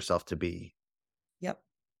know yourself to be. Yep.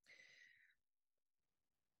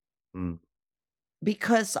 Mm,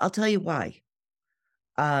 Because I'll tell you why.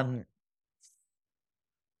 Um,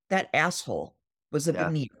 that asshole was a yeah,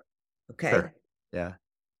 veneer, okay? sure. Yeah,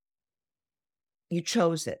 You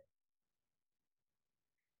chose it.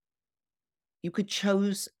 You could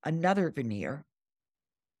choose another veneer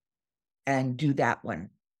and do that one,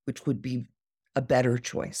 which would be a better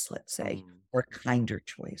choice, let's say, mm, or a kinder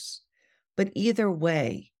choice. But either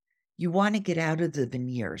way, you want to get out of the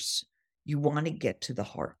veneers. You want to get to the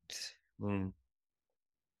heart. mm,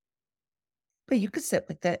 But you could sit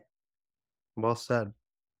with it. well said,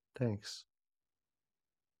 thanks.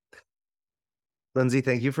 Lindsay,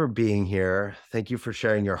 thank you for being here. Thank you for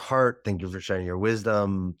sharing your heart. Thank you for sharing your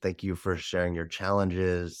wisdom. Thank you for sharing your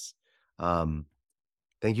challenges. Um,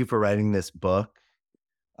 Thank you for writing this book.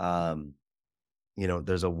 Um,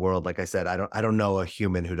 there's a world, like I said, I don't know a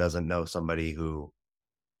human who doesn't know somebody who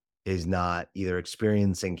is not either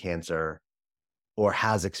experiencing cancer or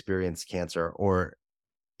has experienced cancer, or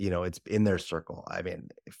it's in their circle. I mean,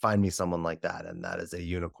 find me someone like that, and that is a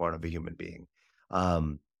unicorn of a human being.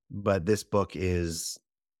 Um, but this book is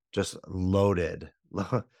just loaded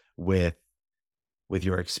with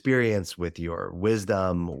your experience, with your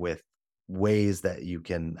wisdom, with ways that you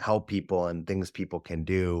can help people and things people can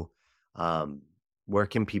do. Um, where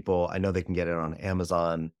can people? I know they can get it on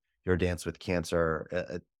Amazon. Your Dance with Cancer.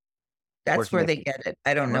 Where That's can where they? they get it.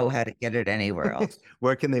 I don't Where, know how to get it anywhere else.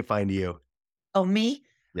 where can they find you? Oh, me?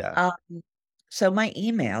 Yeah. Um, so my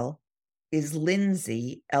email is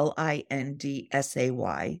Lindsay, Lindsay,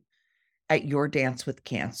 at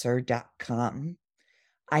yourdancewithcancer.com.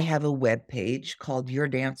 I have a web page called Your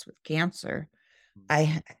Dance with Cancer.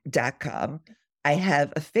 Dot com. I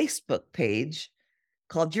have a Facebook page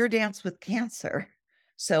called Your Dance with Cancer.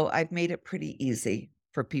 So I've made it pretty easy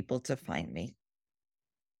for people to find me.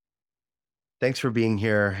 Thanks for being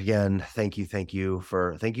here again. Thank you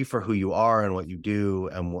for who you are and what you do,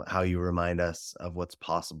 and how you remind us of what's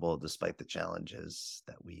possible despite the challenges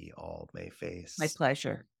that we all may My face.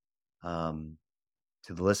 pleasure. Um,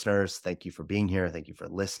 to the listeners, thank you for being here. Thank you for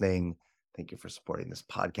listening. Thank you for supporting this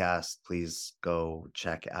podcast. Please go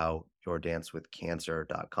check out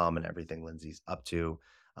yourdancewithcancer.com and everything Lindsay's up to.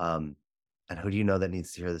 Um, and who do you know that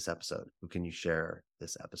needs to hear this episode? Who can you share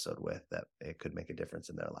this episode with that it could make a difference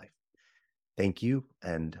in their life? Thank you,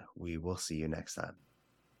 and we will see you next time.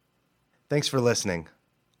 Thanks for listening.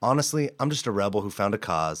 Honestly, I'm just a rebel who found a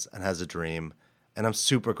cause and has a dream, and I'm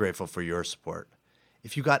super grateful for your support.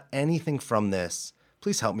 If you got anything from this,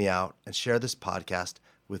 please help me out and share this podcast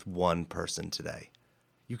with one person today.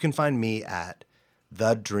 You can find me at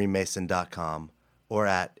thedreammason.com or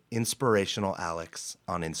at inspirationalalex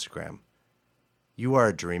on Instagram. You are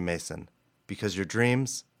a dream mason because your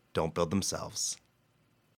dreams don't build themselves.